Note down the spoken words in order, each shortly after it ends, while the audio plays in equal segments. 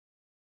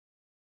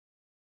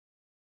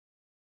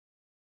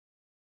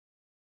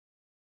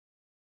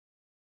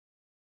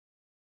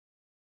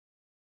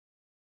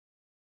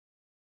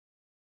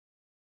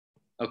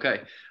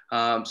Okay.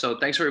 So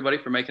thanks everybody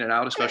for making it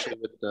out, especially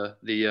with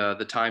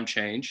the time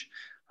change.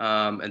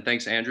 And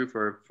thanks Andrew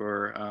for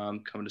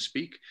coming to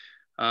speak.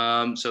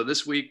 So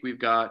this week we've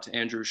got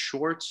Andrew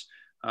Schwartz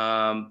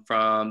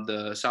from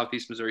the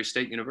Southeast Missouri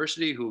State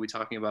University, who will be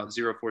talking about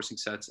zero forcing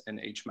sets and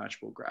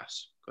H-matchable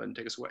graphs. Go ahead and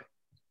take us away.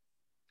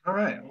 All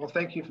right. Well,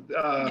 thank you.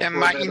 Oh,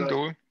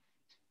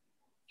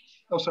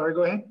 sorry.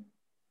 Go ahead.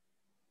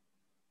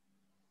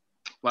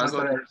 Laszlo, I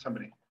thought I heard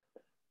somebody.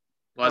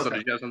 Laszlo, Okay.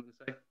 did you have something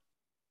to say?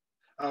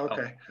 Oh,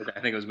 okay. Oh, okay. I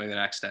think it was maybe an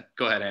accident.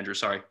 Go ahead, Andrew.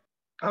 Sorry.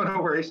 Oh,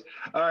 no worries.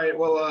 All right.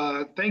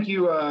 Well, thank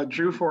you,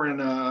 Drew, for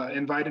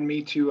inviting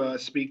me to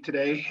speak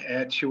today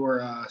at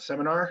your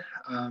seminar.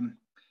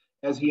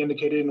 As he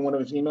indicated in one of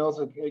his emails,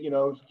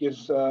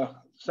 gives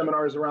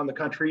seminars around the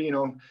country,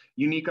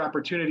 unique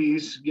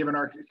opportunities given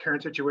our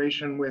current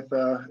situation with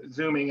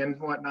Zooming and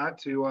whatnot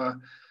to,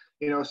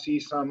 see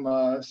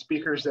some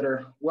speakers that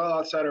are well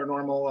outside our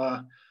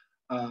normal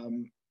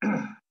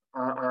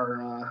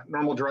our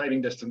normal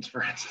driving distance,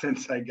 for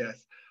instance, I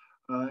guess.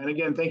 And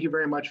again, thank you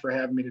very much for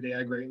having me today.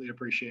 I greatly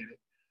appreciate it.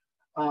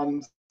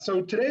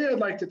 So today I'd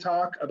like to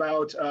talk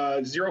about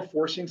zero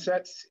forcing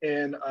sets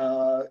in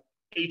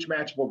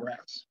H-matchable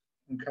graphs.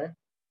 Okay.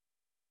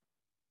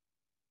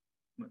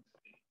 Let's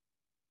see.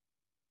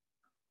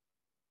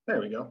 There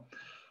we go.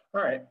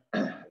 All right.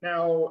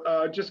 Now,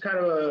 just kind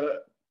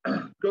of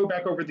go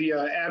back over the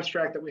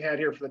abstract that we had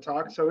here for the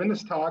talk. So in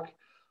this talk,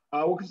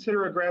 we'll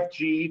consider a graph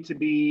G to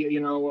be,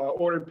 an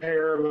ordered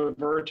pair of a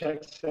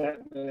vertex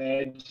set and an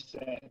edge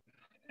set.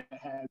 It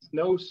has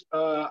no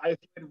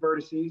isolated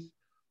vertices. It's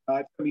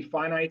going to be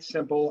finite,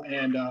 simple,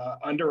 and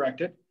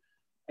undirected.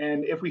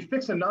 And if we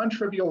fix a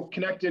non-trivial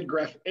connected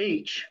graph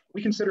H,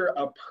 we consider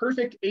a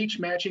perfect H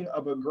matching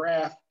of a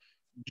graph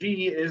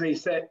G is a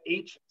set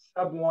H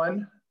sub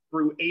 1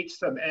 through H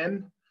sub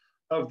n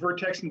of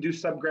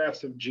vertex-induced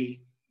subgraphs of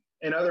G.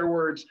 In other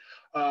words,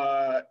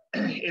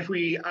 if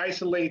we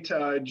isolate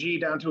G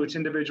down to its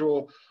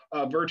individual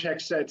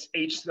vertex sets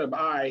H sub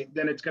I,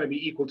 then it's going to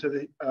be equal to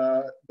the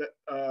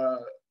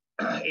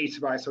H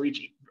sub I, so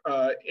each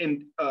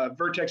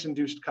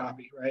vertex-induced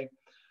copy, right?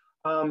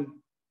 And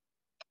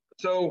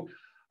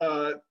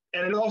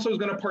it also is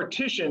going to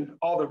partition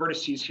all the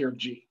vertices here of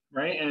G,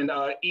 right? And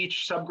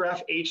each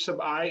subgraph H sub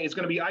I is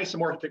going to be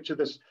isomorphic to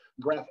this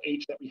graph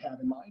H that we have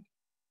in mind.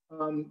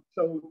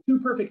 So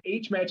two perfect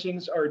H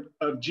matchings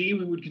of G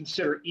we would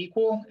consider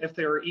equal if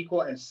they are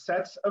equal as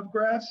sets of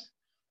graphs.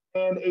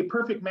 And a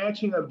perfect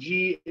matching of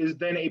G is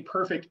then a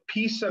perfect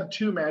P sub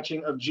 2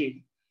 matching of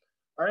G.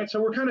 All right, so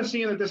we're kind of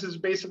seeing that this is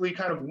basically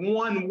kind of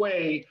one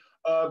way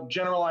of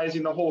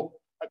generalizing the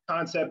whole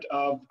concept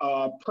of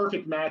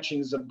perfect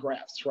matchings of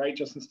graphs, right?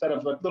 Just instead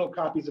of like little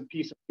copies of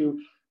P sub 2,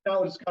 now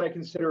we'll just kind of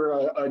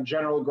consider a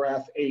general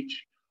graph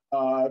H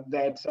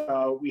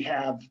that we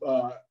have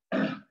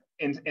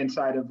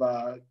inside of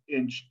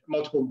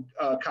multiple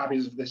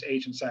copies of this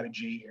H inside of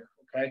G here,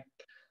 okay?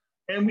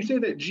 And we say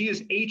that G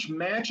is H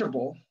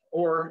matchable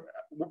or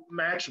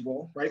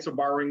matchable, right? So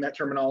borrowing that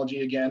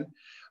terminology again,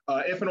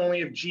 if and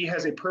only if G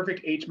has a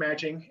perfect H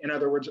matching, in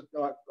other words,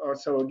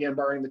 so again,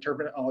 borrowing the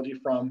terminology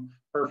from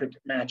perfect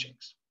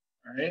matchings,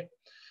 all right?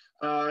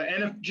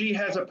 And if G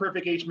has a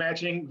perfect H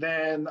matching,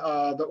 then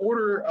the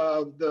order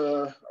of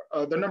the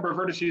number of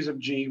vertices of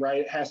G,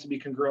 right, has to be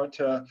congruent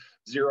to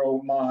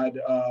 0 mod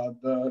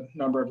the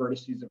number of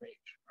vertices of H,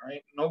 all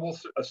right? And we'll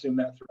assume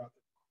that throughout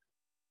the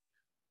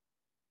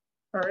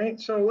All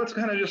right, so let's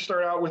kind of just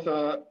start out with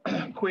a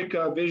quick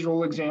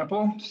visual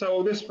example.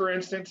 So this, for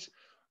instance,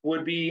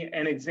 would be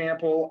an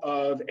example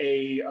of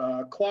a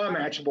claw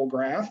matchable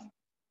graph,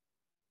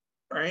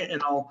 right?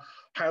 And I'll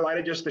highlight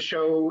it just to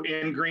show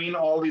in green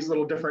all these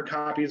little different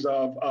copies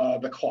of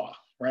the claw,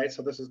 right?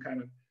 So this is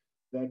kind of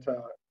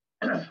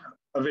that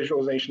a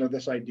visualization of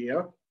this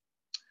idea.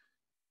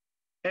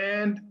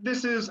 And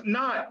this is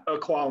not a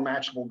claw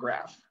matchable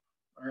graph,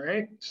 all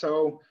right?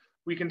 So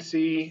we can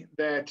see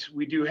that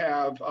we do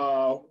have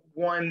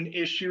one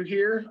issue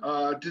here.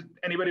 Did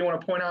anybody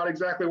want to point out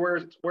exactly where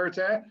it's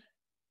at?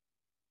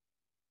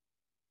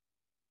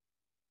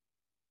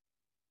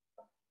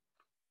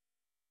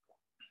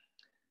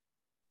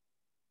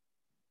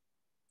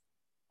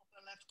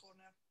 Upper left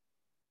corner.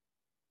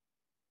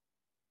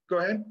 Go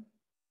ahead.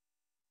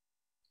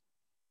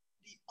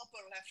 The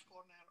upper left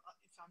corner,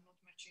 if I'm not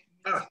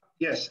matching.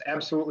 Yes,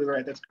 absolutely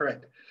right. That's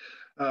correct.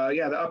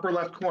 Yeah, the upper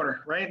left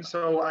corner, right?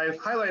 So I've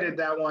highlighted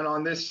that one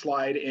on this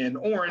slide in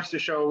orange to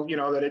show,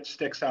 that it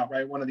sticks out,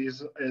 right? One of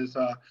these is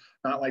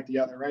not like the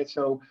other, right?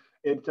 So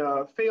it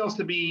fails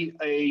to be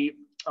a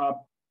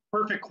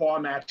perfect claw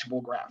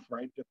matchable graph,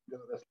 right? Just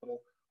because of this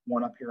little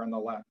one up here on the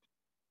left.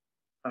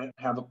 I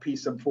have a P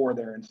sub 4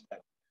 there instead.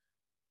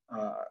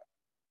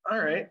 All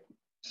right,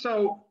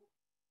 so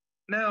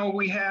now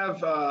we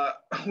have,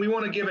 we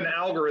want to give an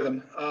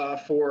algorithm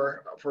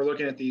for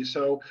looking at these.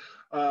 So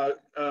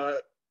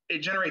it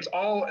generates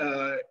all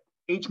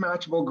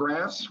H-matchable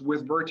graphs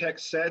with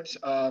vertex sets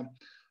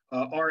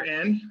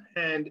Rn.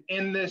 And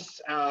in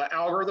this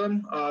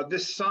algorithm,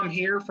 this sum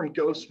here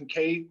goes from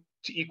K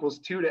equals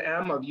 2 to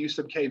m of u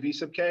sub k v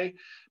sub k.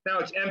 Now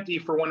it's empty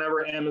for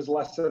whenever m is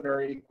less than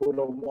or equal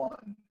to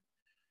 1.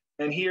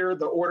 And here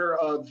the order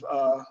of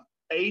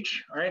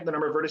h, all right, the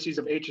number of vertices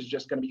of h is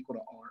just going to be equal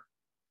to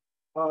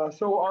r.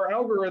 So our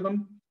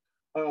algorithm,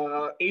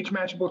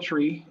 H-matchable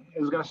tree,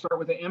 is going to start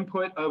with the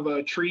input of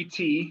a tree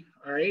T,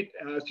 all right,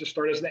 to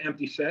start as the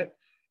empty set.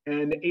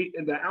 And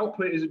the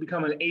output is to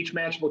become an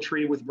H-matchable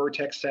tree with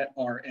vertex set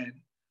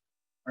Rn.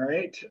 All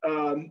right,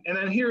 and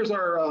then here's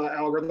our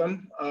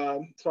algorithm.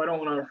 So I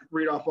don't want to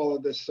read off all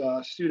of this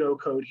pseudo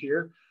code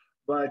here,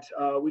 but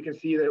we can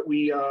see that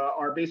we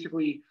are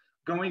basically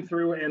going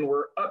through and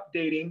we're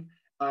updating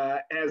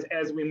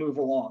as we move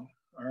along.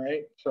 All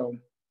right, so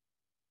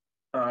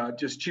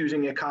just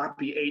choosing a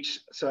copy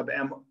H sub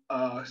m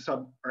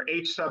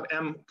H sub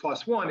m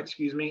plus 1,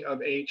 excuse me,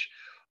 of H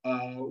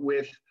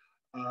with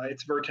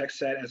its vertex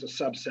set as a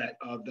subset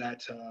of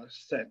that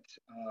set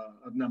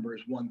of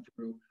numbers 1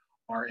 through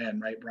Rn,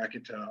 right?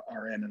 Bracket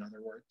Rn, in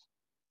other words.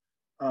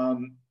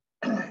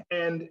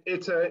 And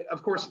it's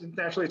of course,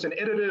 naturally, it's an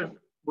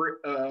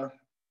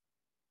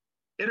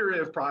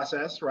iterative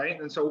process,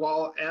 right? And so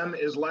while m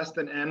is less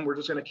than n, we're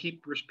just going to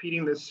keep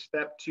repeating this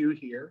step 2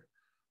 here,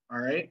 all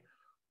right?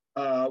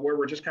 Where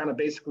we're just kind of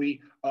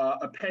basically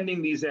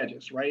appending these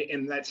edges, right?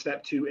 In that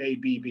step 2a,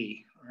 b,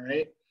 b, all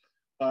right?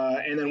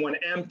 And then when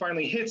m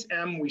finally hits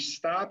m, we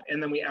stop,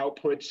 and then we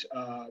output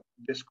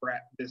this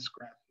graph. All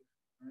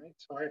right,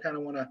 so I kind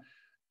of want to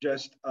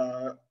just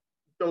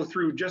go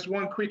through just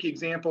one quick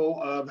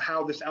example of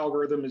how this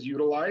algorithm is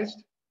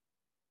utilized.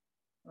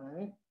 All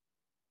right.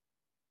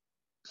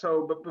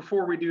 So, but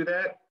before we do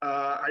that,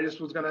 I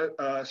just was going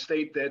to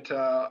state that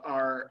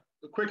our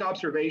quick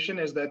observation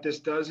is that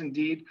this does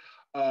indeed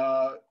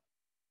outputs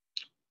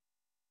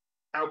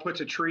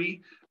a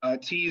tree.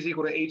 T is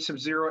equal to h sub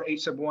 0,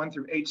 h sub 1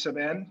 through h sub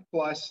n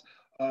plus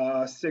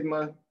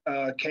sigma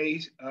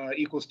k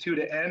equals 2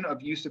 to n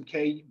of u sub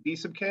k v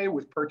sub k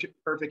with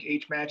perfect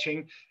h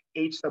matching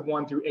h sub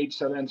 1 through h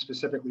sub n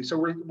specifically. So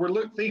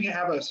we're thinking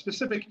have a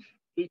specific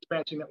h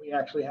matching that we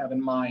actually have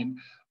in mind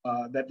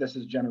that this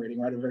is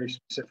generating, right? A very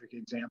specific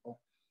example.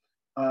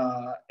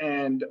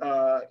 And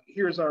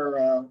here's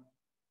our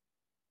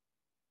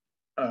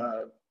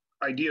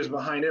ideas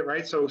behind it,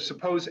 right? So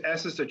suppose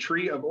S is a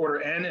tree of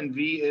order n and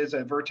V is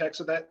a vertex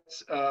of that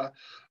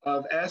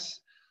of S.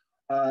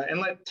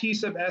 And let T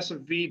sub S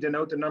of V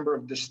denote the number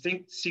of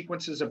distinct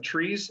sequences of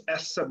trees,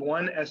 S sub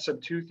 1, S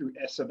sub 2 through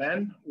S sub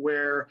n,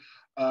 where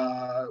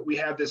we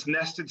have this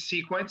nested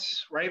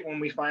sequence, right? When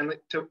we finally,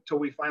 till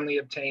we finally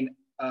obtain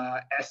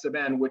S sub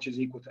n, which is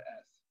equal to S.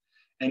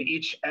 And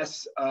each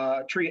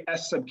tree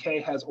S sub k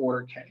has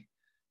order k.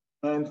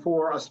 And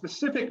for a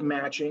specific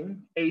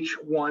matching,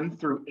 H1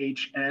 through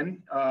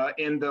Hn,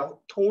 in the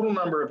total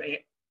number of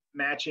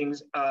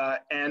matchings,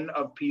 n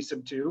of P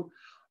sub 2,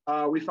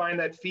 we find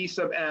that phi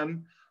sub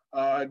m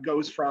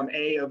goes from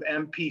A of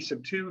MP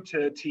sub 2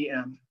 to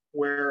Tm,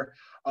 where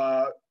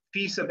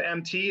phi sub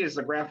mt is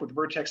the graph with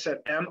vertex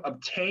set m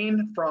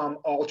obtained from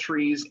all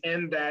trees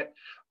in that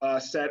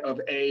set of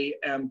A,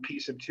 M, P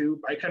sub 2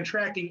 by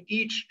contracting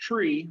each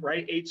tree,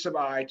 right, H sub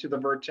I to the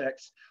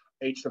vertex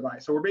H sub I.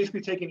 So we're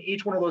basically taking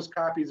each one of those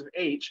copies of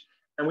H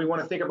and we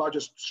want to think about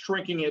just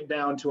shrinking it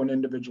down to an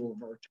individual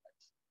vertex,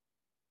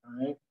 all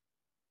right?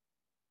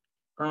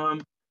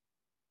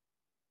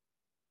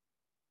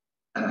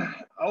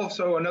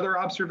 Also, another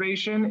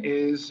observation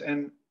is,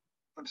 and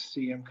let's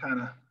see, I'm kind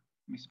of,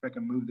 let me see if I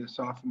can move this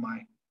off of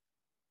my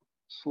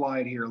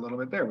slide here a little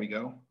bit. There we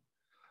go.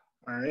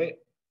 All right.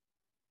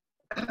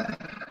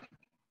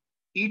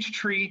 Each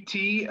tree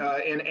T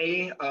in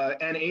A,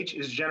 NH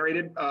is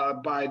generated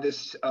by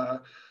this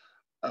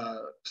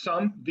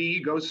sum. V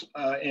goes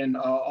in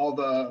all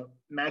the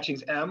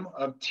matchings M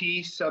of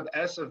T sub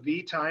S of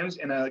V times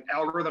in an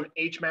algorithm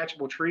H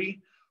matchable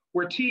tree,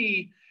 where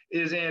T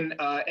is in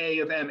A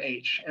of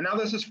MH. And now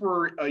this is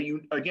for,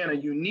 again, a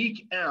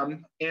unique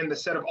M in the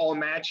set of all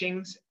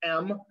matchings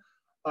M,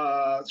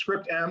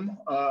 script M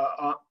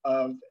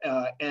of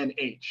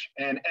NH.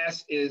 And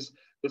S is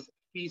this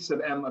phi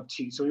sub M of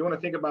T. So we want to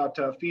think about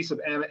phi sub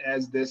M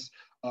as this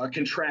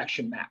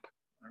contraction map,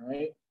 all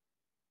right?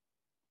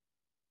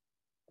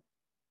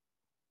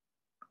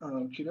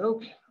 Okie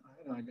doke.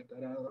 All right, I get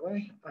that out of the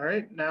way. All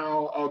right,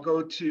 now I'll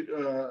go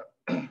to,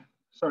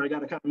 sorry, I got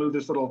to kind of move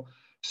this little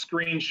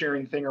screen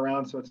sharing thing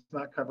around so it's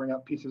not covering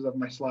up pieces of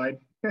my slide.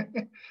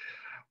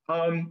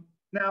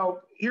 Now,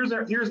 here's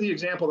the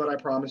example that I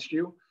promised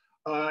you.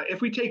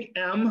 If we take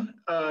M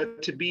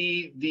to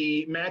be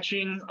the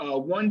matching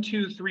 1,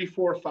 2, 3,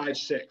 4, 5,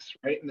 6,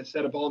 right, in the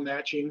set of all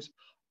matchings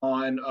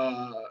on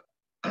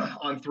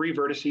 3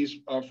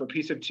 vertices for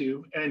P sub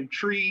 2, and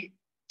tree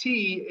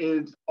T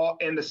is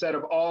in the set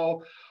of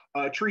all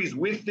trees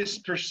with this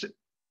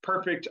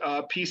perfect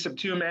P sub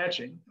 2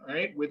 matching,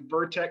 right, with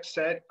vertex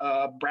set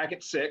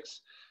bracket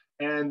 6,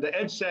 and the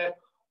edge set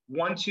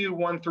 1, 2,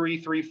 1, 3,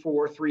 3,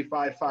 4, 3,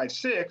 5, 5,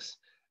 6,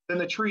 then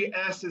the tree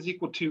S is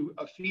equal to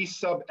a phi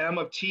sub M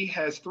of T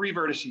has 3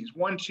 vertices,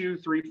 1, 2,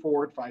 3,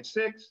 4, 5,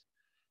 6.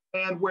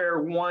 and where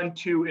 1,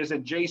 2 is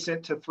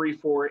adjacent to 3,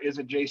 4 is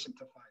adjacent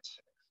to 5, 6.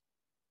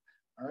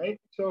 All right,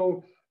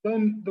 so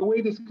then the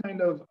way this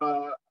kind of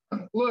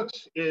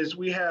looks is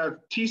we have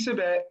T sub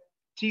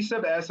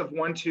S of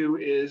 1, 2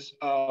 is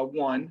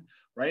 1,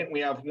 right? We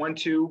have 1,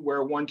 2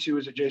 where 1, 2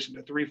 is adjacent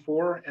to 3,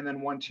 4, and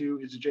then 1, 2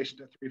 is adjacent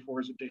to 3,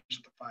 4 is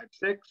adjacent to 5,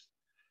 6.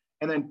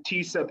 And then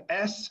T sub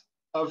S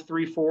of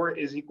 3, 4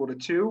 is equal to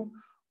 2,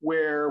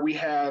 where we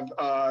have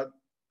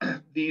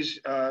these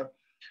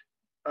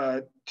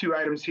two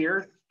items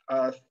here,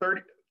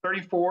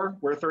 34,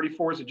 where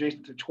 34 is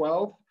adjacent to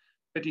 12,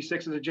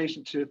 56 is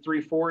adjacent to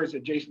 3, 4 is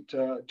adjacent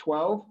to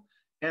 12,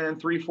 and then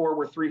 3, 4,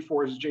 where 3,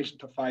 4 is adjacent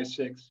to 5,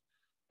 6,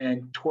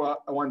 and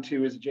 1,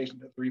 2 is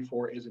adjacent to 3,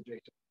 4 is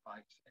adjacent to 5,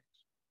 6.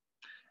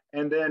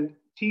 And then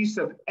T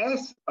sub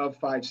S of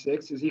 5,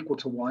 6 is equal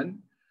to 1,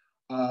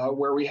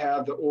 where we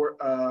have the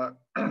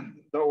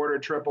order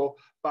triple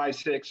 5,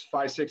 6.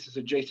 5, 6 is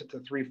adjacent to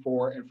 3,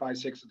 4, and 5,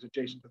 6 is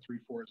adjacent to 3,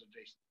 4 is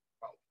adjacent to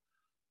 12.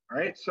 All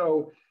right,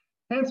 so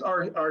hence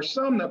our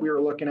sum that we were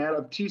looking at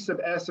of T sub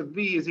S of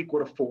V is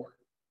equal to 4.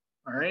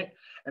 All right,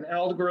 an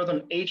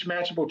algorithm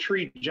H-matchable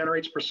tree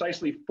generates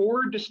precisely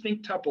 4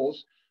 distinct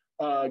tuples,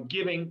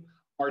 giving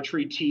our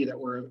tree T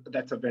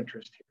that's of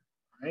interest here.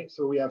 All right,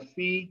 so we have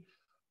phi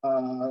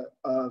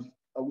of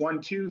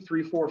 1, 2,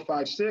 3, 4,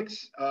 5,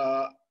 6,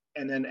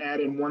 and then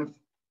add in 1,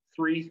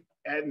 3,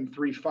 add in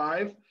 3,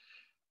 5.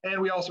 And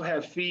we also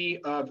have phi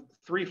of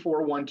 3,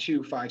 4, 1,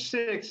 2, 5,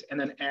 6, and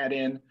then add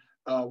in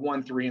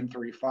 1, 3, and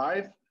 3,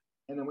 5.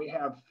 And then we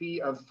have phi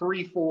of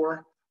 3,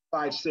 4,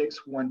 5,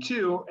 6, 1,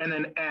 2, and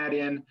then add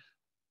in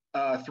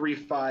 3,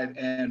 5,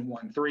 and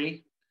 1,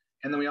 3.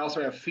 And then we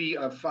also have phi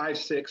of 5,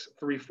 6,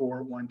 3,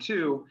 4, 1,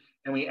 2,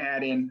 and we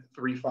add in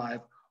 3,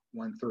 5,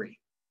 1, 3.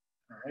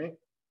 All right.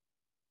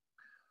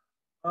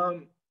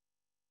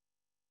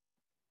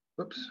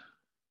 Oops,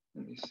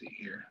 let me see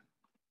here.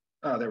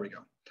 Oh, there we go.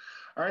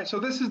 All right, so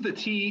this is the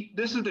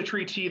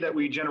tree T that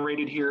we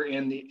generated here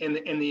in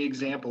the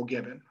example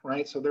given,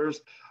 right? So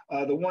there's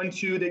the 1,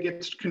 2 that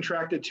gets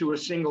contracted to a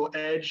single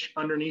edge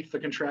underneath the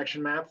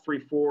contraction map, 3,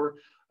 4,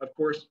 of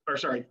course, or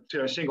sorry,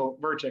 to a single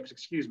vertex,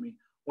 excuse me.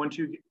 1,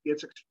 2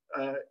 gets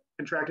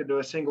contracted to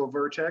a single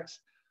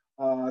vertex,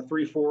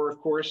 3, 4, of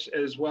course,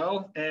 as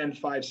well, and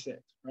 5, 6,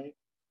 right?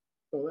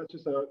 So that's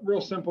just a real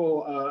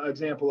simple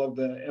example of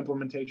the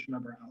implementation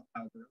of our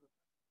algorithm.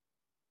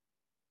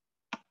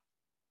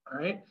 All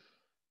right.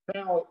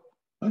 Now,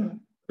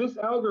 this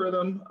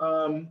algorithm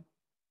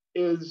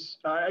is,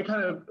 I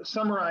kind of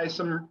summarized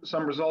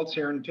some results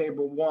here in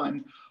table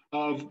 1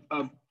 of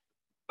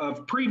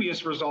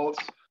previous results,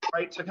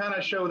 right? To kind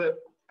of show that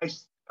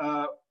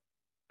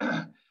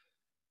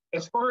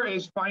as far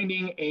as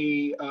finding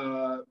a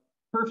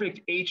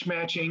perfect H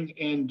matching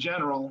in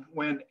general,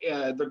 when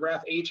the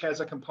graph H has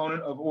a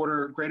component of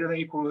order greater than or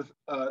equal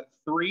to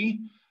 3,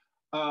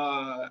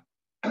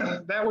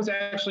 that was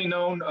actually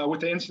known,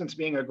 with the instance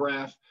being a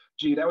graph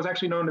G, that was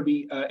actually known to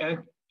be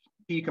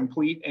NP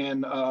complete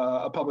in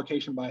a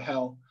publication by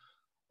Hell.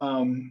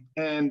 And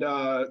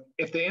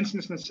if the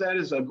instance instead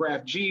is a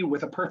graph G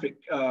with a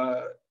perfect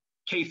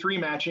K3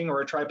 matching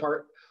or a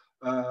tripart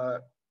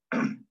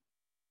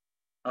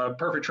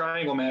perfect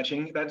triangle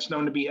matching, that's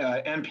known to be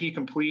NP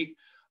complete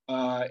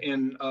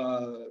in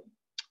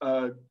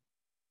a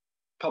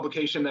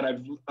publication that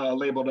I've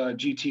labeled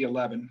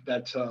GT11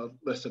 that's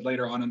listed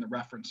later on in the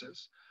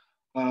references.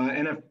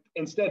 And if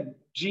instead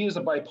G is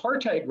a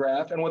bipartite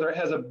graph, and whether it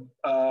has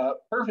a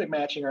perfect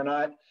matching or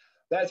not,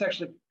 that's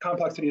actually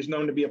complexity is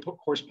known to be a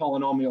coarse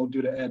polynomial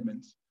due to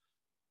Edmonds.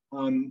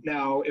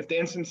 Now, if the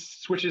instance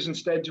switches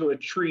instead to a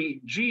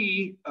tree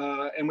G,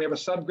 and we have a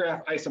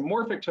subgraph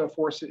isomorphic to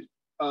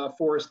a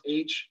forest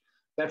H,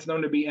 that's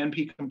known to be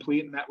NP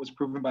complete, and that was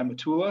proven by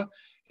Matula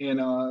in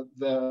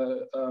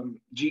the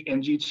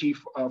GT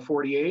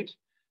 48.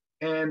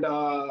 And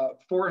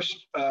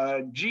forest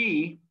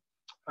G,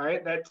 all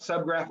right, that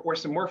subgraph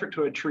isomorphic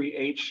to a tree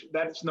H,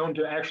 that's known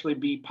to actually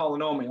be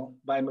polynomial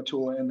by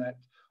Matula in that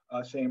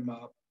same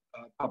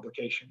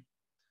publication.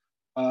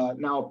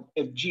 Now,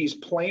 if G is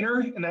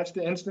planar, and that's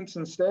the instance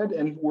instead,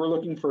 and we're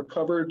looking for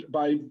covered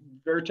by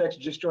vertex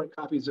disjoint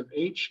copies of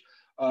H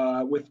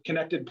with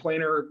connected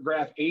planar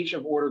graph H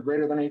of order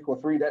greater than or equal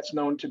to 3, that's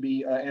known to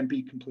be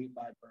NP complete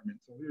by Berman.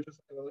 So here's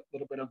just a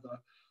little bit of the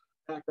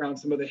background,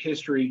 some of the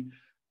history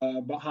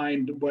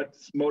behind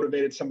what's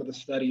motivated some of the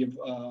study of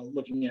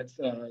looking at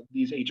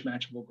these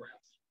H-matchable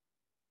graphs.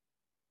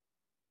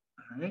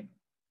 All right.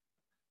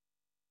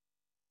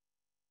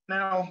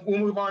 Now we'll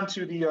move on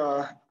to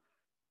the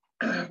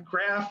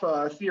graph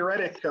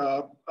theoretic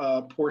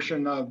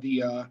portion of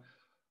the,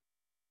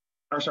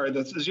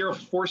 the zero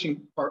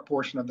forcing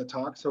portion of the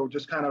talk. So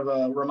just kind of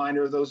a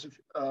reminder of those,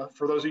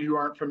 for those of you who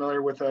aren't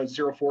familiar with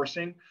zero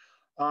forcing.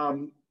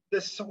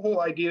 This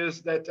whole idea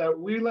is that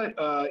we let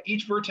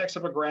each vertex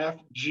of a graph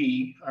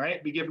G, all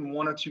right, be given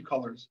one of two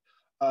colors.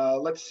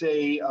 Let's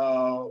say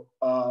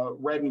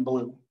red and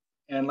blue.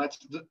 And let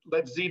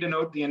Z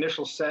denote the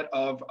initial set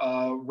of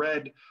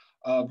red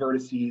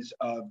vertices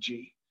of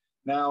G.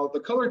 Now, the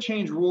color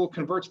change rule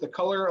converts the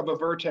color of a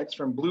vertex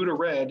from blue to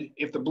red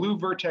if the blue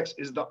vertex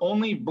is the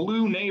only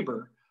blue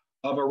neighbor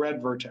of a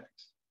red vertex.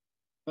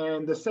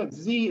 And the set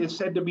Z is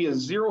said to be a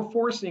zero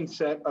forcing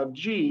set of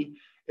G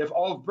if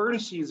all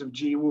vertices of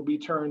G will be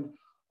turned,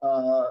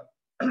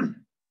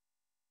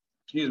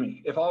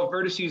 if all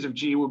vertices of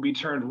G will be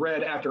turned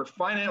red after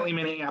finitely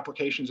many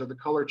applications of the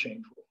color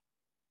change rule.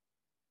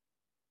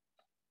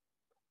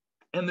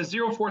 And the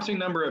zero forcing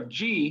number of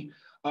G,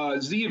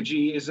 Z of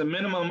G, is a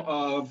minimum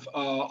of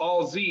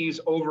all Z's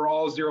over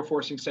all zero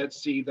forcing sets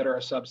C that are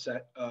a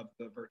subset of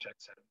the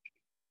vertex set of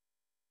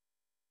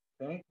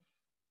G. Okay.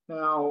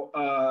 Now,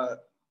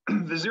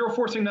 the zero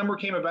forcing number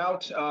came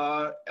about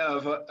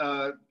of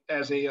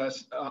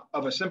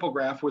a simple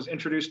graph, was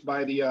introduced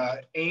by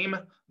the AIM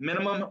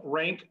minimum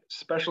rank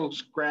special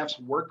graphs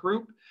work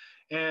group.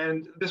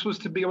 And this was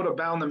to be able to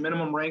bound the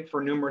minimum rank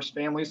for numerous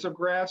families of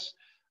graphs.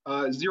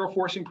 Zero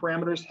forcing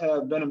parameters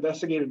have been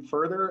investigated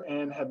further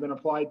and have been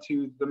applied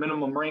to the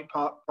minimum rank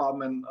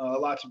problem in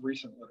lots of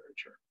recent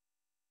literature.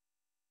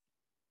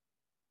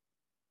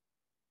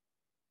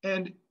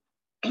 And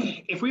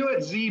if we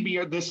let Z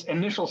be this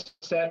initial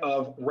set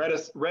of red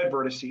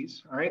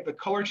vertices, all right, the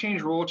color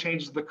change rule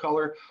changes the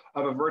color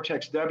of a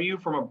vertex W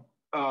from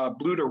a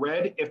blue to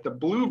red if the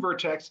blue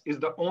vertex is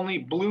the only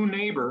blue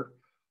neighbor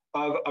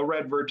of a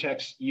red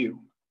vertex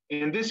U.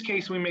 In this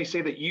case, we may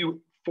say that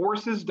U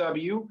forces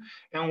W,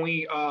 and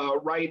we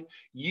write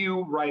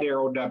U right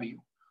arrow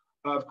W.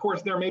 Of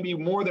course, there may be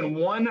more than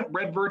one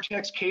red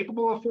vertex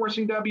capable of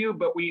forcing W,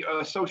 but we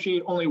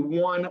associate only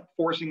one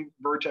forcing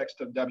vertex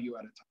to W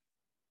at a time.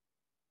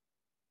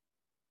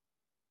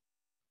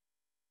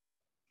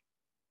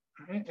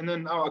 Right. And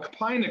then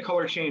applying the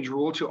color change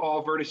rule to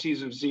all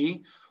vertices of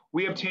Z,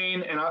 we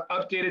obtain an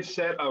updated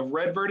set of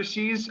red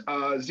vertices,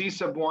 Z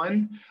sub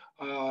 1,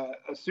 a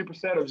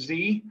superset of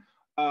Z.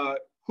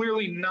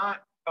 Clearly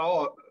not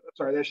all,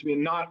 sorry, there should be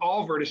not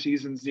all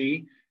vertices in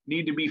Z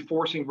need to be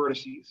forcing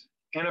vertices.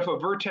 And if a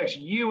vertex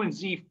U in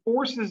Z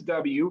forces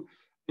W,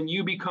 then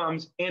U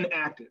becomes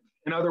inactive.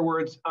 In other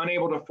words,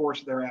 unable to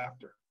force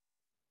thereafter.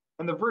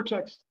 And the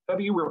vertex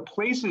W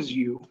replaces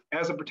U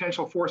as a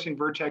potential forcing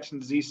vertex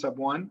in Z sub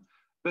 1.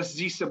 Thus,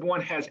 Z sub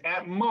 1 has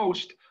at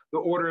most the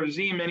order of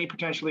Z many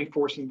potentially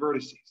forcing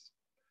vertices.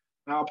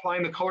 Now,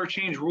 applying the color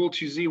change rule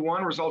to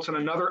Z1 results in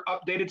another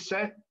updated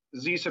set,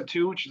 Z sub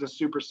 2, which is a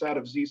superset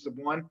of Z sub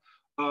 1,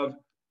 of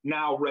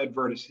now red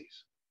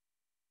vertices.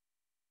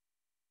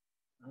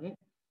 All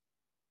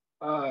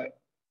right.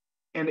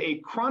 And a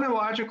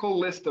chronological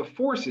list of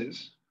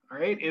forces, all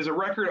right, is a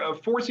record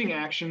of forcing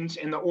actions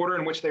in the order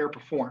in which they are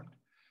performed.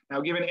 Now,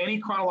 given any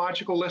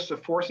chronological list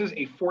of forces,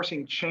 a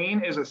forcing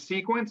chain is a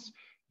sequence,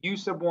 U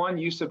sub 1,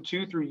 U sub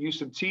 2 through U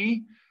sub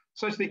T,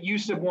 such that U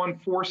sub 1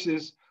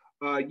 forces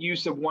U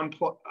sub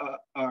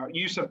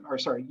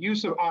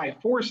I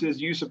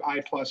forces U sub I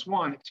plus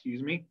 1,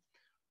 excuse me,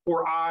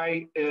 for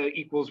I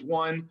equals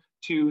 1,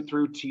 2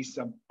 through T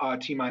sub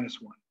T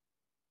minus 1.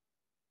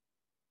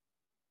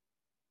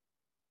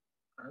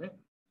 All right.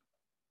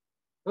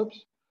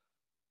 Oops.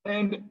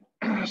 And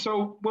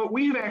so what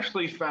we've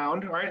actually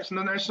found, all right, so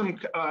then there's some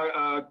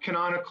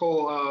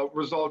canonical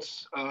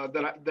results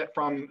that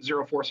from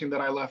zero forcing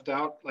that I left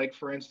out, like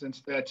for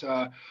instance, that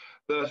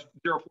the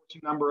zero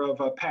forcing number of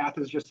a path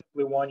is just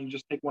simply 1. You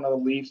just take one of the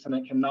leaves and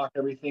it can knock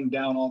everything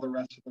down all the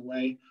rest of the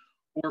way.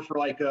 Or for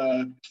like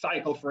a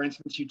cycle, for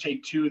instance, you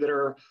take 2 that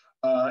are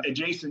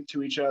adjacent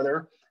to each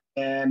other,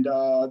 and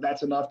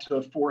that's enough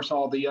to force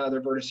all the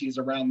other vertices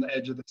around the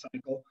edge of the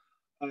cycle.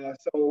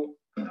 So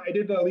I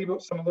did leave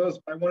out some of those.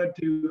 I wanted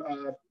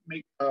to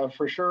make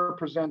for sure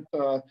present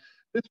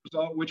this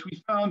result, which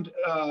we found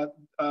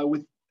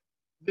with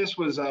this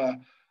was I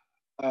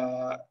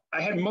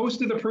had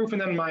most of the proof,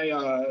 and then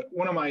my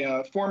one of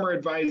my former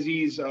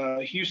advisees,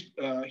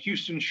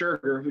 Houston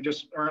Scherger, who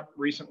just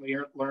recently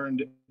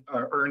earned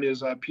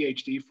his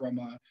PhD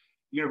from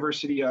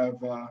University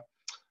of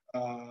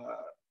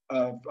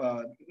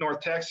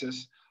North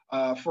Texas,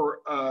 for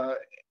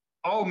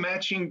all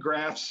matching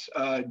graphs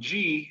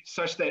G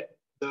such that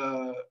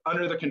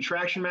under the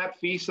contraction map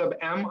phi sub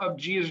m of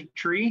G is a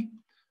tree,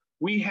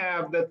 we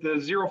have that the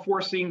zero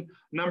forcing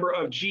number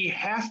of G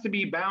has to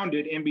be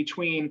bounded in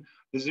between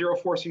the zero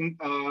forcing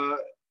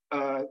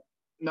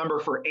number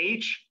for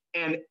H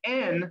and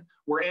N,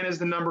 where N is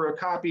the number of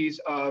copies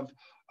of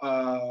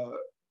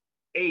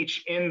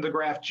H in the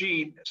graph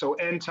G, so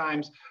N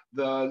times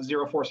the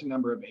zero forcing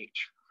number of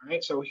H. All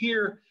right, so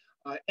here,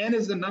 N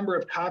is the number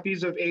of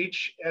copies of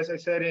H, as I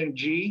said, in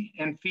G,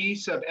 and phi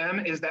sub m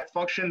is that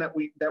function that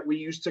we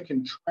use to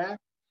contract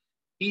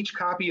each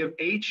copy of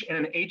H in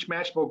an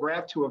H-matchable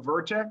graph to a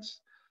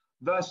vertex.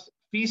 Thus,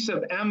 phi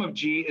sub m of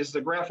G is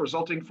the graph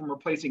resulting from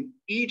replacing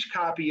each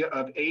copy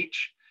of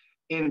H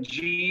in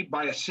G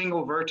by a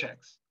single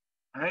vertex.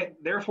 All right.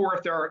 Therefore,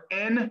 if there are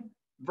n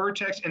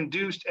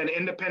vertex-induced and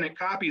independent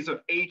copies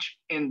of H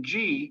in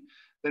G,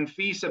 then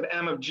phi sub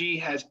m of G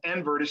has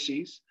n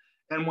vertices.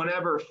 And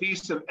whenever phi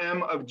sub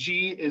m of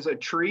G is a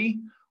tree,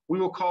 we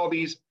will call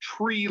these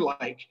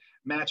tree-like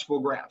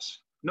matchable graphs.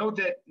 Note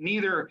that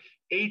neither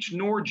H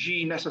nor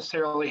G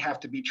necessarily have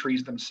to be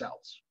trees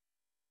themselves.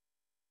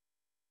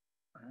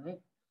 All right.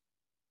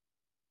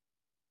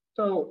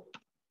 So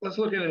let's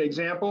look at an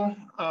example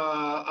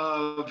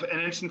of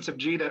an instance of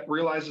G that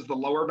realizes the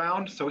lower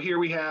bound. So here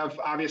we have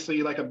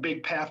obviously like a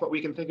big path, what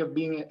we can think of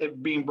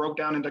being broke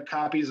down into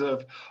copies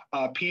of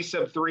P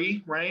sub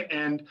 3, right?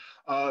 And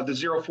the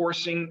zero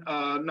forcing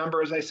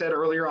number, as I said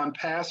earlier on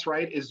pass,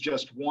 right, is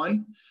just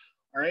 1.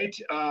 All right.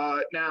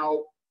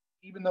 Now,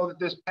 even though that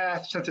this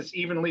path, since it's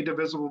evenly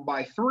divisible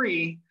by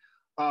 3,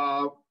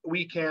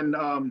 we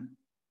can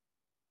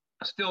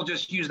still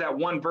just use that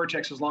one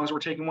vertex as long as we're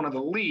taking one of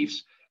the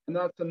leaves. And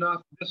that's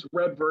enough. This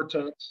red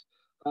vertex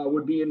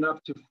would be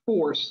enough to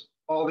force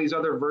all these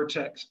other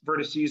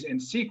vertices in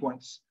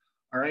sequence,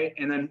 all right?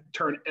 And then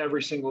turn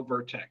every single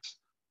vertex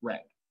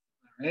red,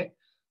 all right?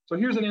 So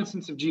here's an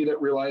instance of G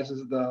that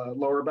realizes the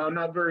lower bound.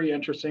 Not very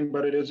interesting,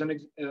 but it is an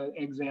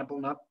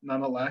example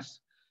nonetheless.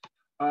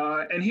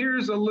 And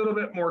here's a little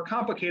bit more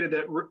complicated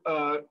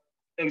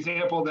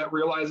example that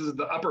realizes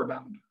the upper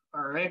bound,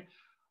 all right?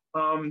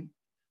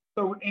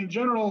 So in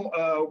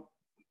general,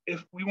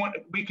 if we want,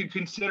 we could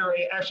consider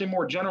actually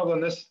more general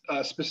than this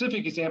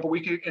specific example. We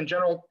could, in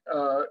general,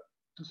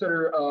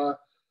 consider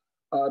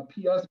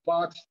PS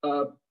box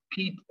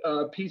P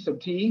sub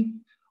T,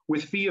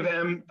 with phi of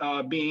M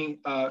being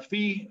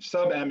phi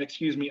sub M,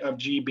 excuse me, of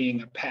G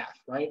being a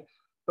path, right?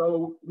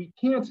 So we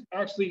can't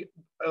actually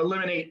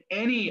eliminate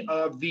any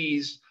of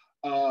these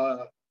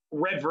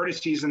red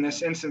vertices in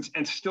this instance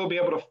and still be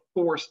able to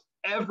force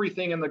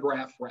everything in the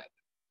graph red.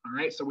 All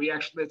right, so we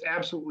actually, it's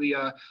absolutely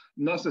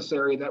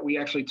necessary that we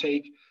actually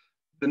take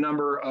the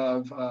number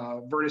of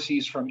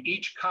vertices from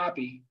each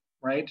copy,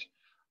 right,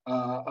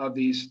 of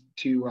these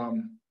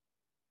to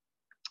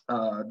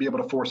be able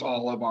to force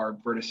all of our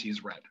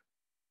vertices red,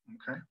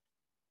 okay?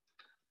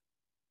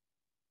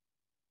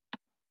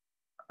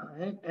 All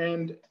right,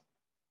 and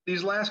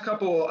these last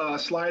couple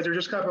slides are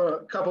just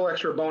a couple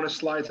extra bonus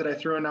slides that I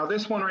threw in. Now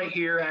this one right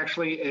here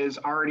actually is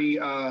already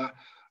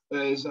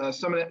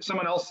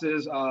someone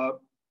else's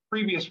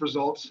previous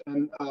results,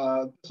 and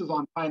this is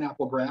on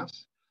pineapple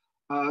graphs.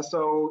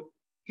 So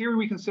here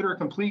we consider a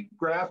complete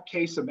graph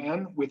K sub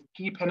n with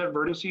P pendant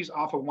vertices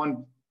off of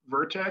one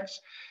vertex.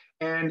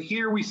 And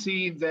here we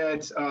see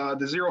that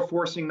the zero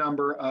forcing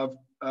number of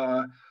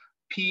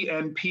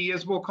PNP,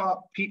 as we'll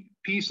call it,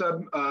 P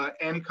sub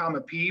n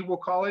comma P, we'll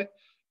call it,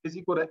 is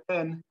equal to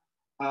n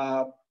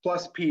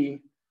plus P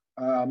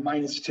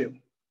minus 2.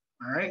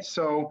 All right,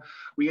 so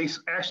we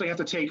actually have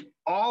to take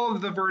all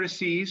of the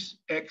vertices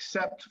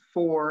except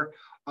for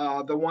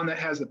the one that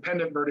has the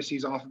pendant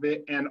vertices off of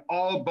it, and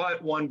all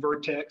but one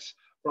vertex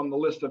from the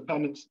list of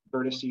pendant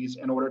vertices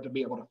in order to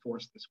be able to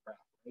force this graph.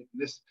 Right?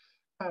 This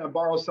kind of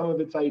borrows some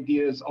of its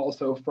ideas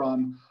also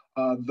from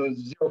the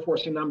zero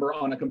forcing number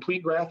on a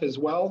complete graph as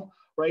well,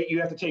 right? You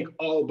have to take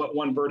all but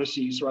one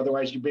vertices, or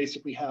otherwise you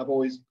basically have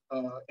always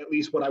at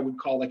least what I would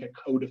call like a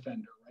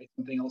co-defender, right?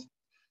 Something else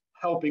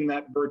helping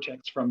that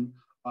vertex from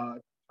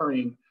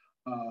turning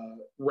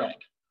red,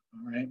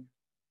 all right?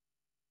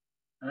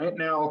 All right,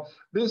 now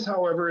this,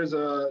 however, is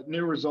a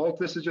new result.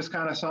 This is just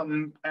kind of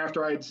something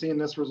after I'd seen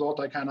this result,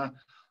 I kind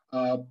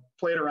of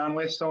played around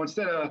with. So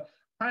instead of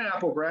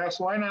pineapple graphs,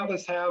 why not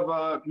let's have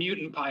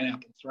mutant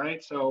pineapples,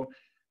 right? So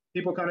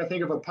people kind of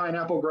think of a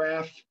pineapple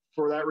graph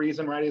for that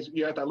reason, right? Is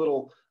you have that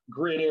little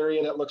grid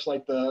area that looks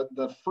like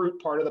the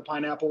fruit part of the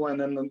pineapple, and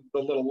then the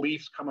little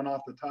leaves coming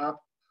off the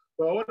top.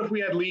 Well, what if we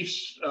had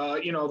leaves,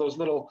 you know, those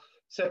little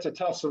sets of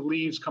tufts of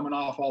leaves coming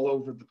off all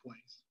over the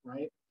place,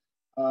 right?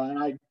 And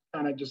I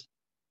kind of just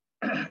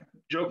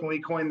jokingly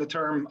coined the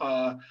term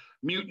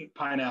mutant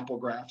pineapple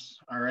graphs,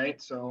 all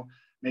right? So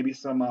maybe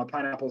some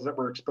pineapples that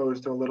were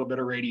exposed to a little bit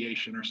of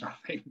radiation or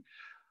something.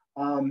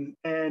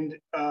 And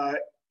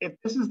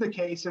if this is the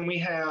case and we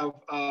have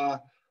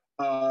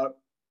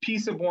P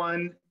sub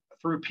 1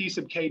 through P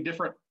sub k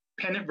different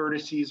pendant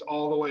vertices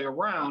all the way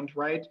around,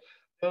 right?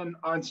 Then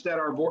instead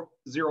our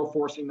zero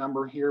forcing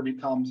number here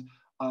becomes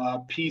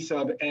P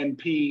sub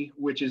NP,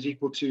 which is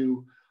equal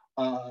to,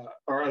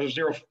 or a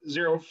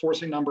zero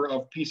forcing number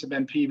of P sub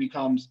NP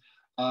becomes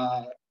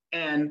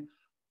N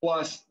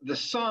plus the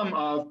sum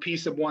of P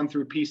sub 1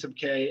 through P sub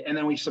k, and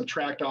then we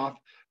subtract off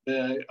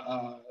the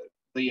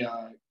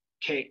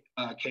K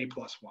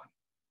plus 1.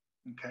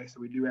 Okay,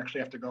 so we do actually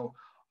have to go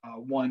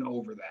 1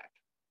 over that.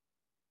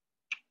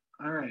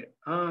 All right,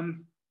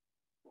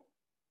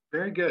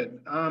 very good.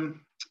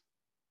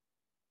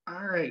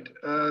 All right,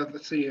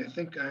 let's see, I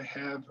think I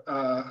have,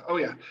 oh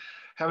yeah,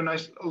 have a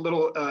nice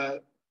little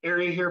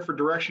area here for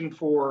direction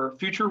for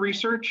future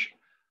research.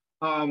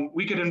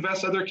 We could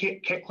invest other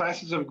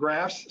classes of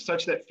graphs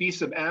such that phi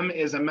sub m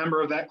is a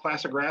member of that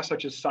class of graphs,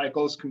 such as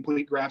cycles,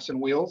 complete graphs, and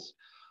wheels.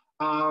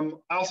 I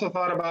also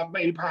thought about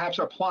maybe perhaps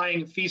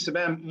applying phi sub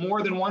m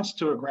more than once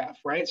to a graph,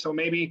 right? So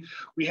maybe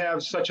we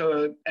have such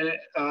a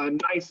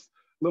nice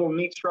little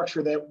neat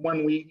structure that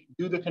when we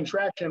do the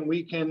contraction,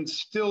 we can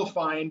still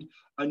find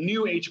a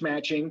new H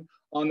matching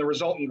on the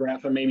resultant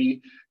graph, and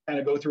maybe kind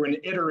of go through an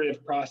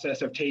iterative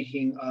process of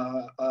taking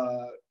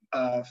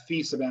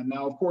phi sub m.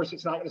 Now, of course,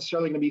 it's not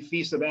necessarily going to be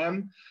phi sub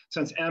m,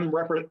 since m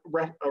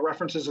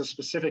references a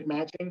specific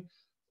matching.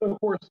 So, of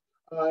course,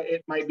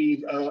 it might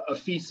be a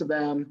phi sub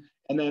m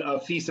and then a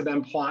phi sub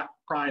m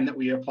prime that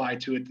we apply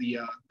to it for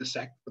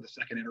the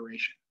second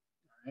iteration.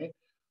 All right.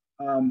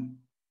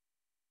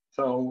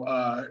 So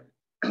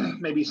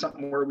maybe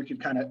something where we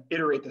could kind of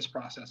iterate this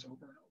process over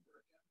and over.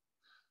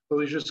 So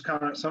there's just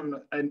kind of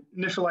some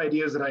initial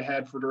ideas that I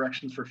had for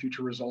directions for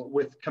future result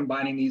with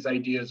combining these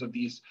ideas of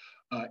these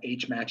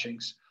H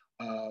matchings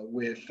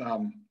with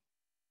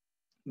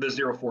the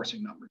zero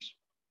forcing numbers.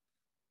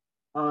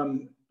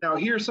 Now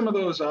here's some of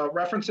those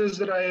references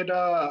that I had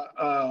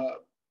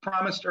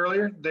promised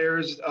earlier.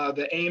 There's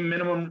the AIM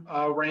minimum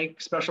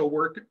rank special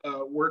work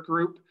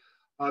group.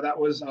 That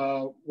was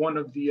one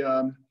of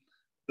the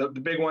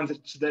big ones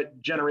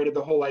that generated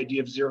the whole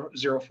idea of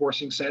zero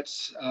forcing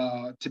sets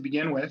to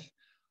begin with.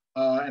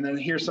 And then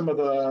here's some of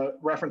the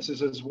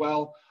references as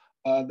well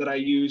that I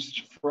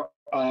used for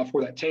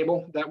that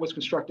table that was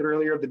constructed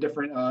earlier, the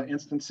different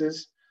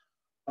instances.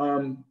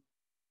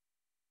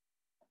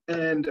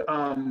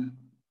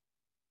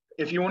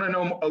 If you want to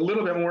know a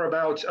little bit more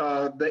about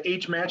the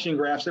H matching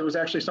graphs, it was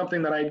actually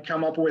something that I'd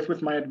come up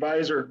with my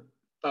advisor,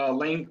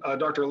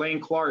 Dr. Lane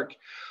Clark.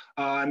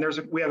 And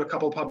we have a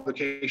couple of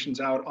publications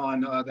out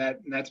on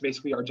that, and that's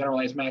basically our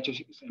generalized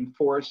matches in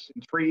forests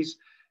and trees.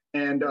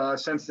 And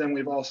since then,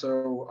 we've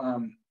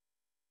also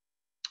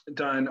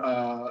done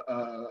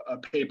a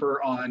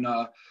paper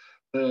on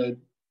the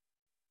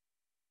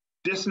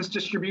distance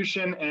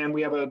distribution, and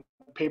we have a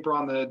paper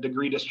on the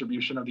degree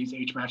distribution of these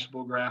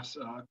H-matchable graphs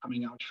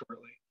coming out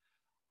shortly.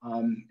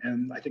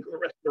 And I think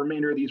the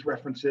remainder of these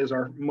references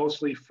are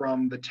mostly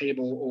from the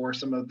table or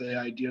some of the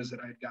ideas that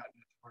I'd gotten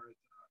as far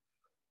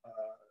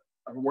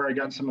as where I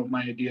got some of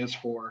my ideas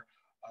for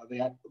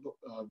the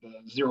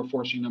zero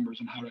forcing numbers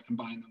and how to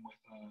combine them with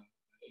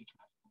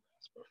H-matchable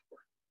graphs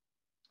before.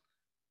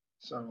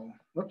 So,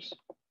 whoops.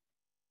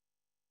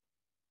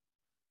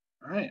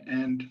 All right,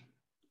 and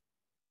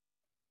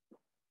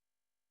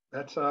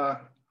that's all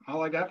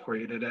I got for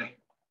you today.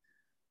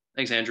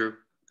 Thanks, Andrew.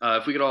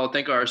 If we could all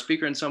thank our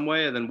speaker in some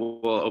way, and then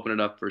we'll open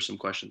it up for some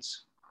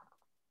questions.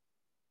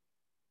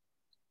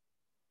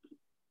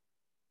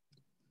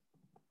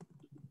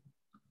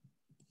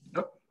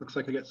 Oh, looks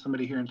like I got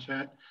somebody here in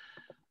chat.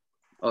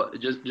 Oh,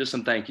 just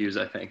some thank yous,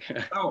 I think.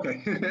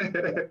 Okay.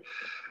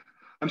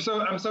 I'm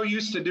so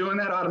used to doing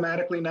that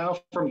automatically now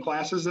from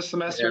classes this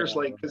semester. It's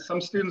like, because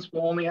some students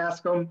will only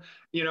ask them,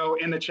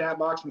 in the chat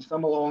box, and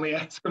some will only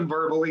ask them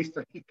verbally.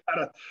 So you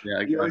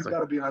always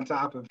gotta be on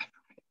top of it.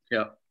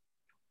 Yeah.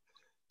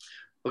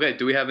 Okay.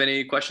 Do we have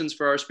any questions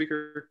for our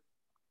speaker?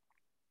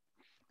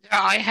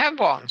 Yeah, I have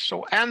one.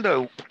 So,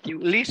 Andrew, you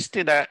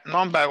listed a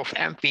number of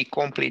MP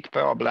complete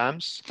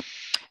problems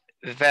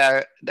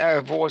where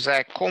there was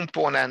a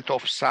component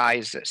of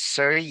size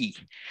 3.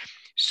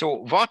 So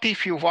what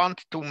if you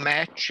want to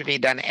match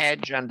with an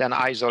edge and an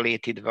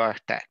isolated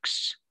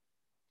vertex?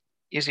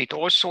 Is it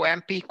also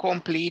MP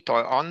complete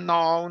or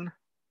unknown?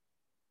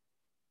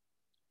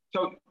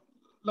 So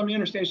let me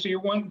understand. So you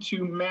want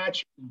to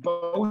match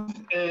both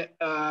an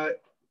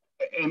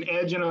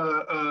edge and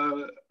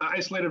a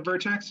isolated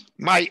vertex?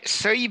 My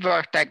 3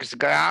 vertex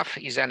graph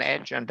is an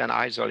edge and an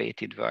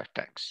isolated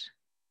vertex.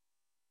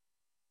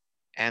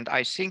 And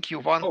I think you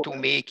want to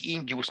make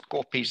induced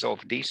copies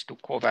of this to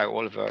cover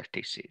all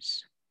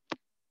vertices.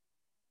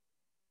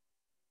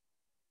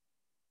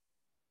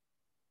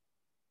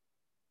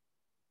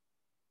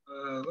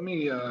 Let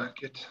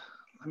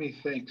me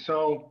think.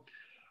 So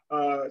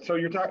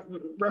you're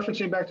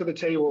referencing back to the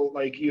table,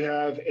 like you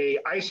have a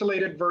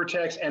isolated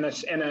vertex and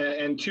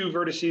and 2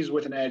 vertices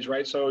with an edge,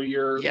 right? So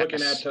you're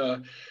looking at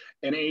an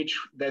H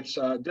that's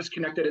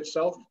disconnected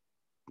itself.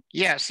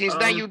 Yes, is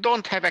that you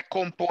don't have a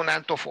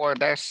component of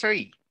order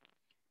 3.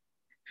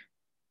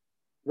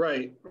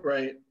 Right.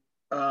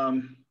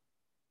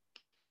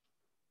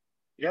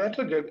 Yeah,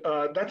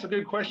 that's a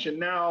good question.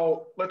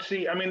 Now, let's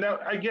see. I mean,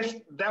 I guess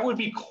that would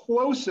be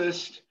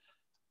closest.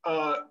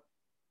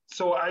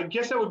 So I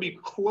guess that would be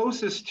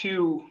closest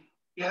to.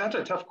 Yeah, that's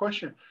a tough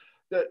question.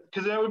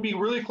 Because that would be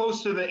really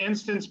close to the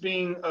instance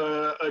being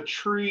a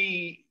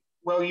tree.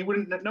 Well, you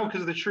wouldn't know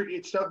because the tree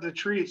itself, it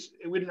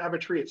wouldn't have a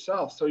tree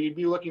itself. So you'd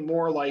be looking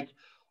more like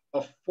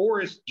a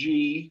forest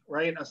G,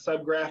 right? A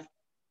subgraph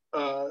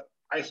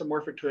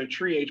isomorphic to a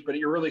tree H, but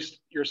your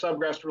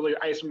subgraph's really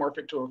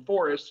isomorphic to a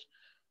forest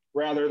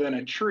rather than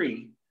a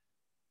tree,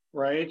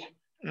 right?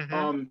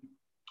 Mm-hmm.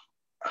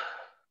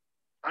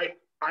 I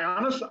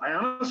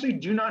honestly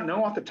do not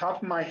know off the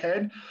top of my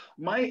head.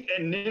 My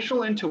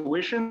initial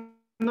intuition,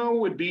 though,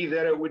 would be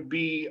that it would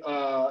be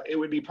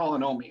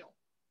polynomial.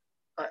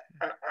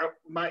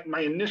 My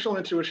initial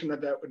intuition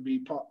that would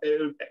be,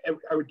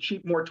 I would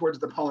cheat more towards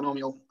the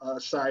polynomial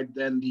side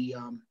than the,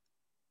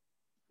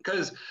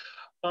 because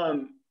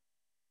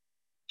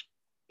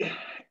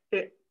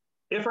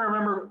if I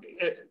remember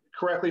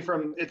correctly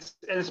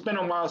it's been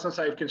a while since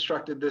I've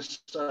constructed this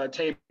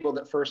table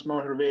that first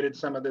motivated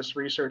some of this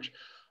research,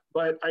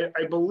 but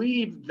I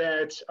believe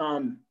that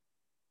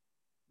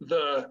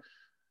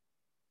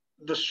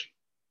the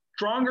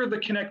stronger the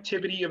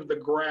connectivity of the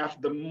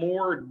graph, the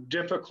more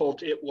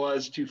difficult it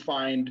was to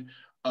find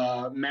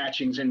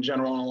matchings in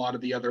general in a lot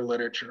of the other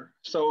literature.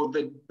 So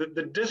the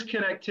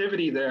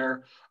disconnectivity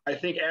there, I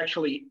think,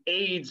 actually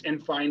aids in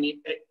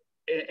finding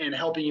and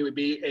helping you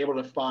be able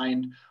to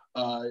find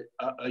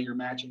your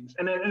matchings.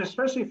 And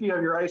especially if you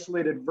have your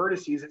isolated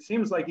vertices, it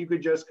seems like you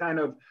could just kind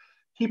of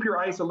keep your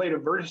isolated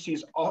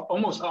vertices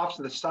almost off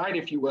to the side,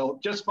 if you will.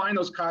 Just find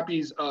those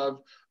copies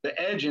of the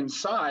edge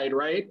inside,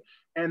 right?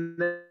 And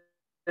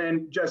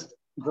then just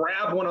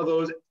grab one of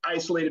those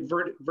isolated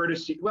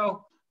vertices.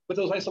 Well, but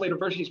those isolated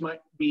vertices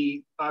might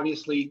be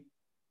obviously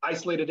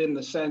isolated in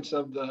the sense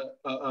of the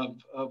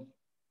of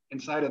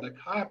inside of the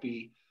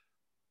copy,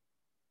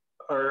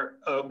 or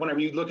whenever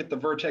you look at the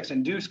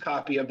vertex-induced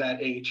copy of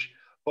that H,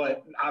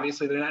 but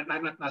obviously they're not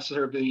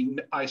necessarily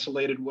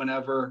isolated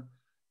whenever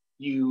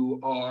you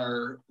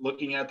are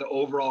looking at the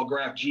overall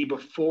graph G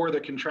before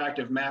the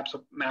contractive map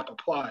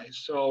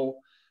applies. So,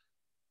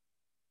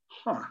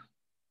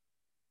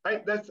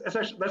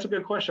 that's a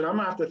good question. I'm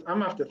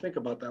gonna have to think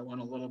about that one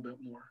a little bit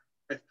more.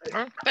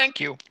 Thank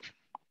you.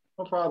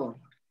 No problem.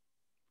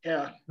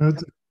 Yeah.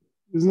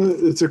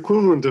 It's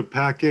equivalent to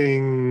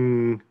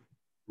packing,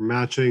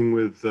 matching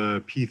with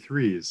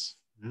P3s,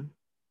 yeah?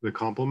 The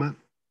complement.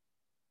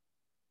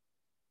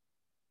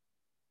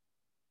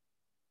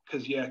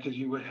 Because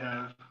you would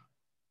have.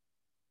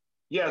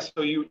 Yeah,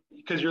 so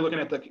because you're looking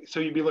at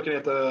you'd be looking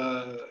at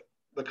the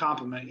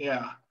complement,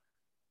 yeah.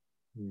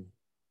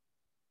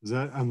 Is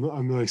that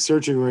I'm like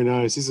searching right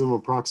now. I see some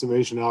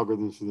approximation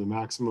algorithms for the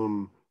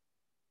maximum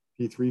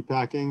P3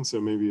 packing, so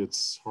maybe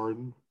it's hard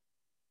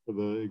for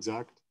the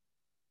exact.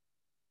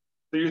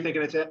 So you're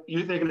thinking it's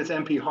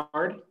NP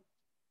hard?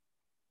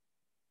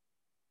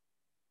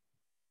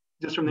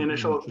 Just from the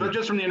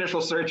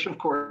initial search, of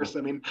course.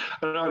 I mean,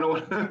 I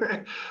don't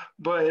know,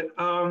 but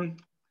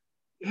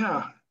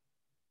yeah.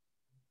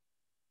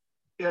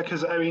 Yeah,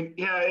 because I mean,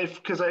 yeah,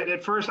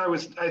 at first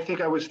I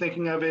think I was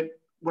thinking of it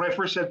when I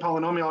first said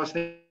polynomial. I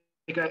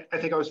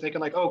think I was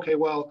thinking like, okay,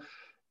 well,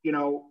 you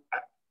know,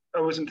 I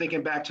wasn't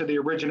thinking back to the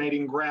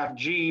originating graph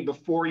G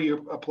before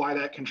you apply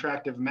that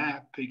contractive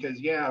map,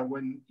 because yeah,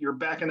 when you're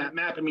back in that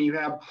map, I mean, you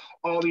have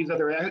all these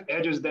other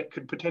edges that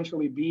could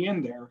potentially be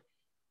in there,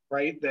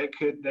 right? That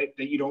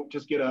you don't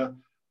just get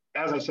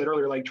as I said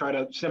earlier, like try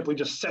to simply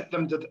just set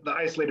them to the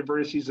isolated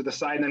vertices to the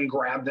side and then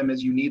grab them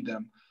as you need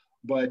them.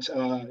 But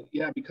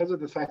yeah, because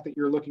of the fact that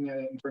you're looking at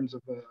it in terms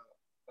of the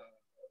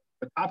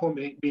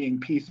complement being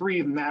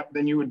P3,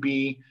 then you would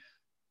be,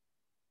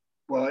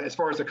 well, as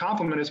far as the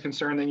complement is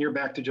concerned, then you're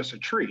back to just a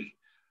tree,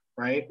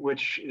 right?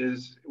 Which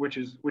is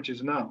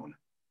known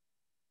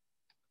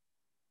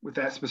with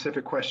that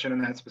specific question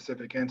in that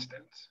specific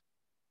instance.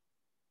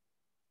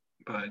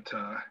 But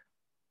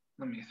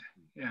let me,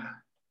 yeah,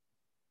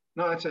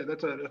 no, that's a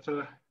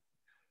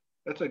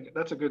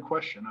good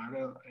question.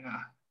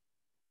 Yeah.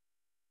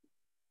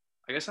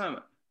 I guess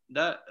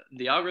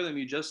the algorithm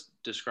you just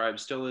described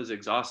still is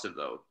exhaustive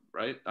though,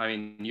 right? I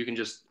mean, you can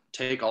just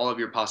take all of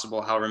your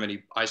possible however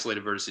many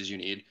isolated vertices you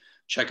need,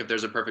 check if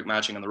there's a perfect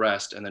matching on the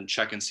rest, and then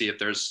check and see if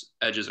there's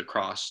edges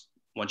across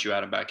once you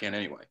add them back in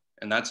anyway.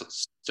 And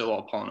that's still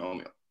all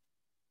polynomial.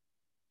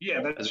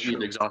 Yeah, that's true.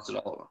 You've exhausted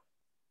all of them.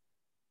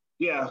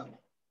 Yeah.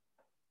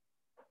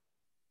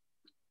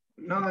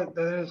 No,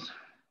 that is.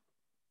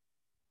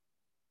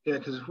 Yeah,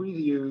 because if we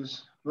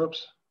use,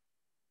 whoops.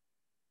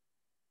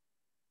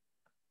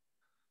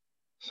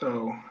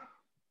 So,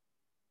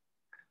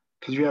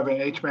 because you have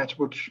an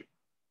H-matchable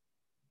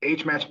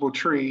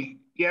tree.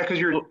 Yeah, because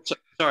you're.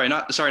 Sorry,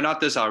 not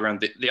this algorithm.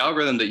 The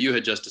algorithm that you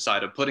had just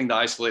decided, putting the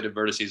isolated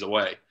vertices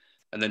away,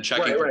 and then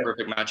checking for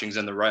perfect matchings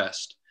in the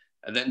rest,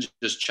 and then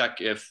just check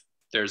if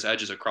there's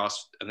edges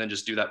across, and then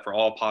just do that for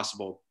all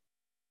possible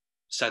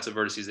sets of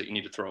vertices that you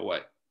need to throw away.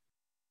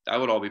 That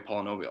would all be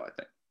polynomial, I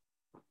think.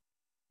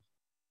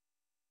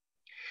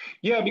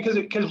 Yeah, because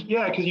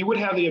you would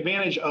have the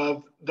advantage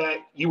of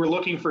that you were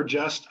looking for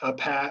just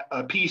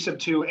a P sub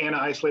 2 and an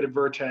isolated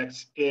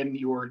vertex in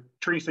your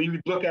tree. So you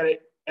would look at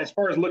it as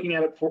far as looking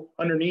at it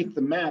underneath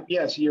the map.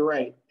 Yes, you're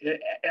right.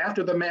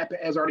 After the map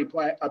has already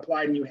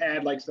applied and you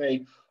had, like,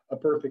 say, a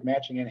perfect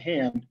matching in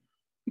hand.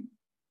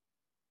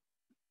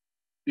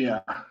 Yeah,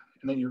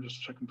 and then you're just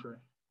checking for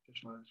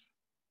additional edge.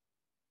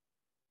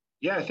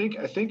 Yeah, I think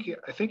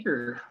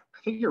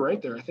you're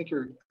right there. I think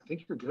you're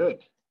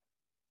good.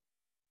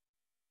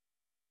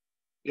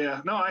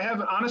 Yeah, no, I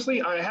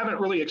haven't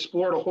really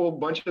explored a whole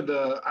bunch of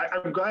the,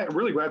 I'm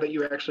really glad that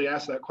you actually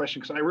asked that question,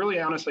 because I really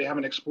honestly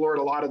haven't explored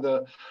a lot of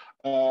the,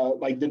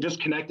 like the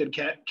disconnected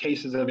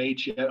cases of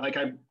H yet. Like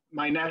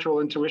my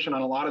natural intuition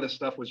on a lot of this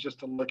stuff was just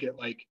to look at,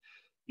 like,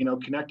 you know,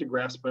 connected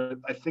graphs, but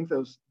I think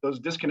those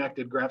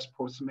disconnected graphs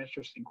pose some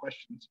interesting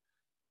questions.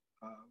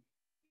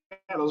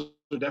 Yeah, those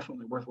are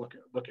definitely worth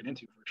looking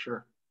into for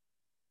sure.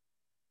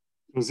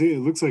 See, it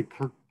looks like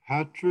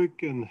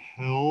Kirkpatrick and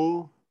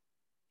Hell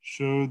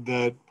showed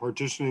that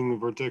partitioning the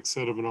vertex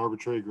set of an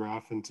arbitrary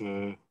graph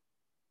into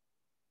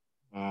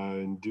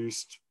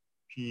induced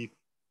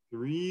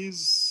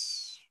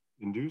P3s,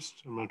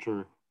 I'm not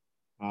sure,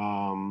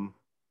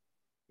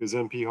 Is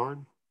NP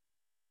hard?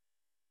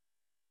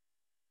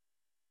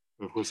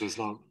 Of course, that's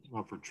not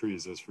for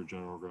trees, that's for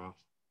general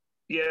graphs.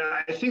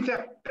 Yeah, I think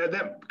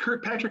that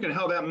Kirkpatrick and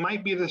Hell, that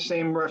might be the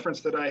same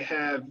reference that I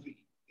have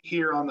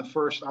here on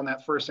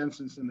that first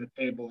instance in the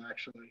table,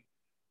 actually.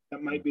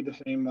 That might be the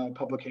same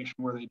publication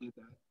where they did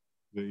that.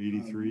 The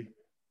 83?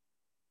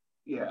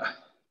 Yeah.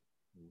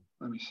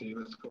 Let me see,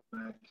 let's go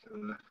back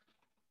to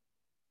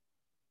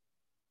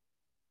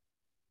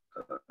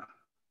the,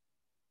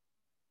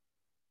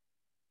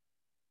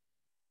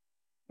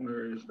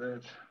 where is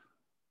that?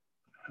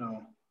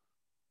 Hell.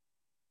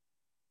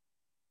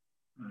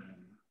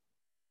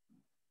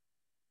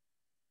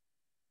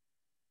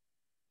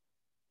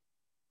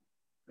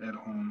 At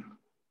home.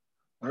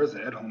 Where's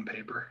the at home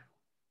paper?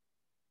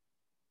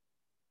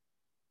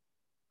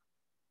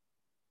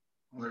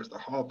 Well, there's the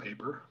hall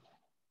paper.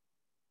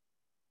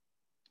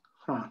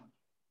 Huh.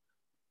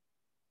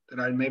 Did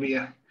I maybe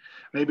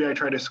I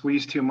tried to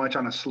squeeze too much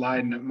on a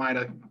slide and it might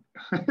have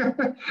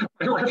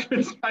my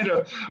reference might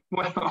have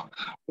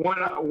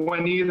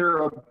went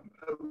either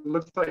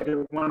looks like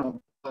it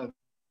went above.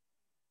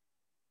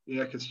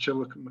 Yeah, because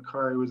Chillick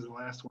Macari was the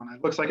last one.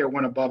 It looks like it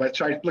went above.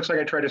 Looks like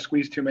I tried to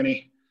squeeze too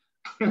many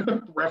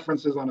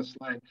references on a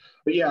slide.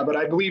 But yeah, but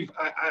I believe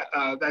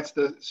that's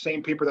the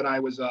same paper that I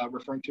was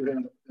referring to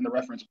in the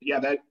reference. But yeah,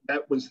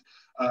 that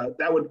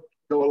would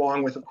go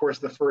along with, of course,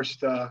 the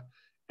first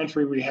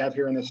entry we have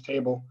here in this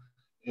table.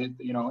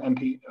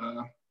 MP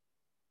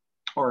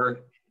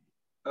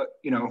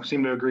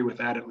seem to agree with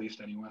that at least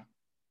anyway.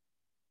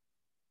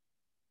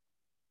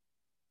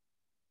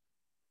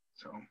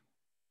 So,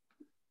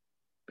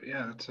 but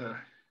yeah, it's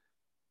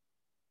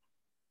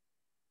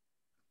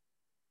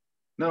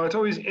no, it's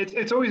always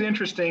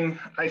interesting,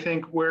 I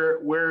think,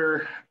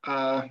 where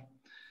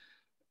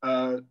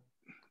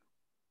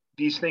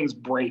these things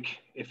break,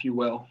 if you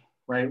will,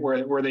 right?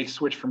 Where they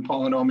switch from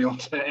polynomial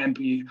to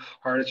NP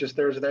hard. It's just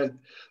there's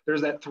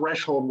that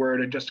threshold where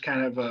it just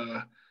kind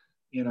of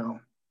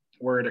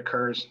where it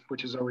occurs,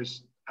 which is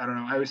always, I don't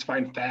know, I always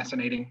find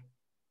fascinating.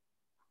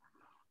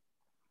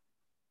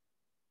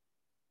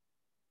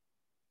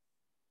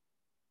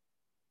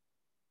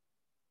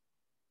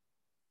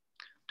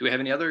 Do we have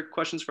any other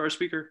questions for our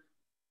speaker?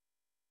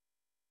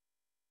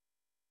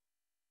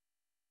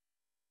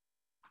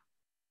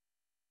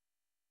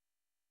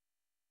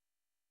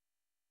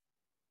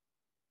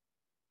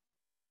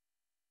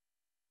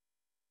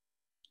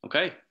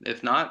 Okay,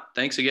 if not,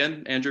 thanks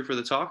again, Andrew, for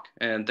the talk,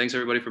 and thanks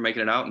everybody for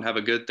making it out, and have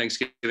a good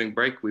Thanksgiving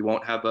break. We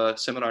won't have a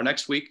seminar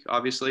next week,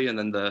 obviously, and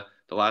then the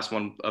last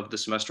one of the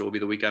semester will be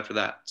the week after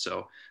that.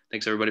 So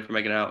thanks everybody for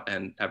making it out,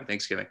 and happy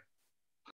Thanksgiving.